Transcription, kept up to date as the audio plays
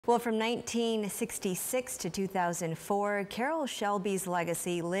Well, from 1966 to 2004, Carroll Shelby's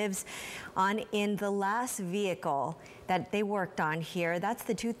legacy lives on in the last vehicle that they worked on here. That's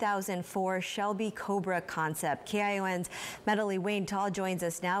the 2004 Shelby Cobra concept. KION's Medley Wayne Tall joins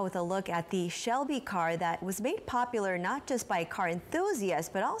us now with a look at the Shelby car that was made popular not just by car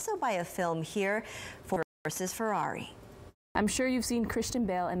enthusiasts, but also by a film here, Ford versus Ferrari. I'm sure you've seen Christian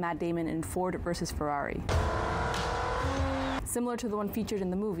Bale and Matt Damon in Ford versus Ferrari. Similar to the one featured in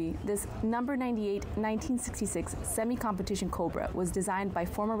the movie, this number 98 1966 semi-competition Cobra was designed by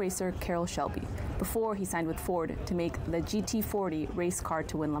former racer Carroll Shelby before he signed with Ford to make the GT40 race car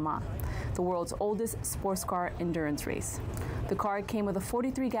to win Le Mans, the world's oldest sports car endurance race. The car came with a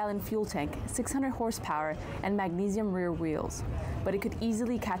 43-gallon fuel tank, 600 horsepower, and magnesium rear wheels, but it could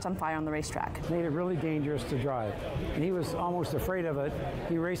easily catch on fire on the racetrack. It made it really dangerous to drive, and he was almost afraid of it.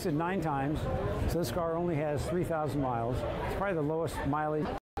 He raced it 9 times, so this car only has 3,000 miles. It's probably the lowest mileage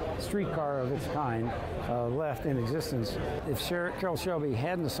street car of its kind left in existence. If Carroll Shelby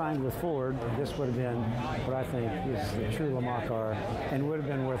hadn't signed with Ford, this would have been what I think is the true Le Mans car and would have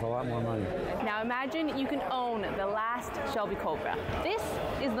been worth a lot more money. Now imagine you can own the last Shelby Cobra. This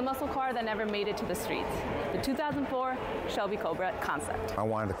is the muscle car that never made it to the streets, the 2004 Shelby Cobra concept. I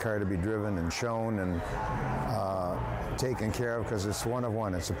wanted the car to be driven and shown and taken care of because it's one of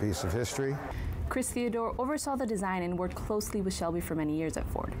one. It's a piece of history. Chris Theodore oversaw the design and worked closely with Shelby for many years at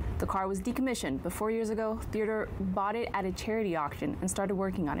Ford. The car was decommissioned, but 4 years ago, Theodore bought it at a charity auction and started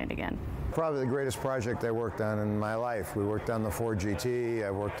working on it again. Probably the greatest project I worked on in my life. We worked on the Ford GT.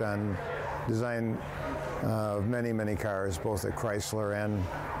 I worked on design of many cars, both at Chrysler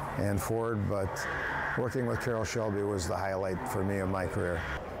and Ford, but working with Carroll Shelby was the highlight for me of my career.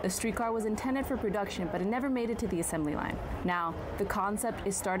 The street car was intended for production, but it never made it to the assembly line. Now, the concept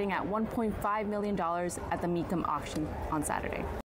is starting at $1.5 million at the Mecum auction on Saturday.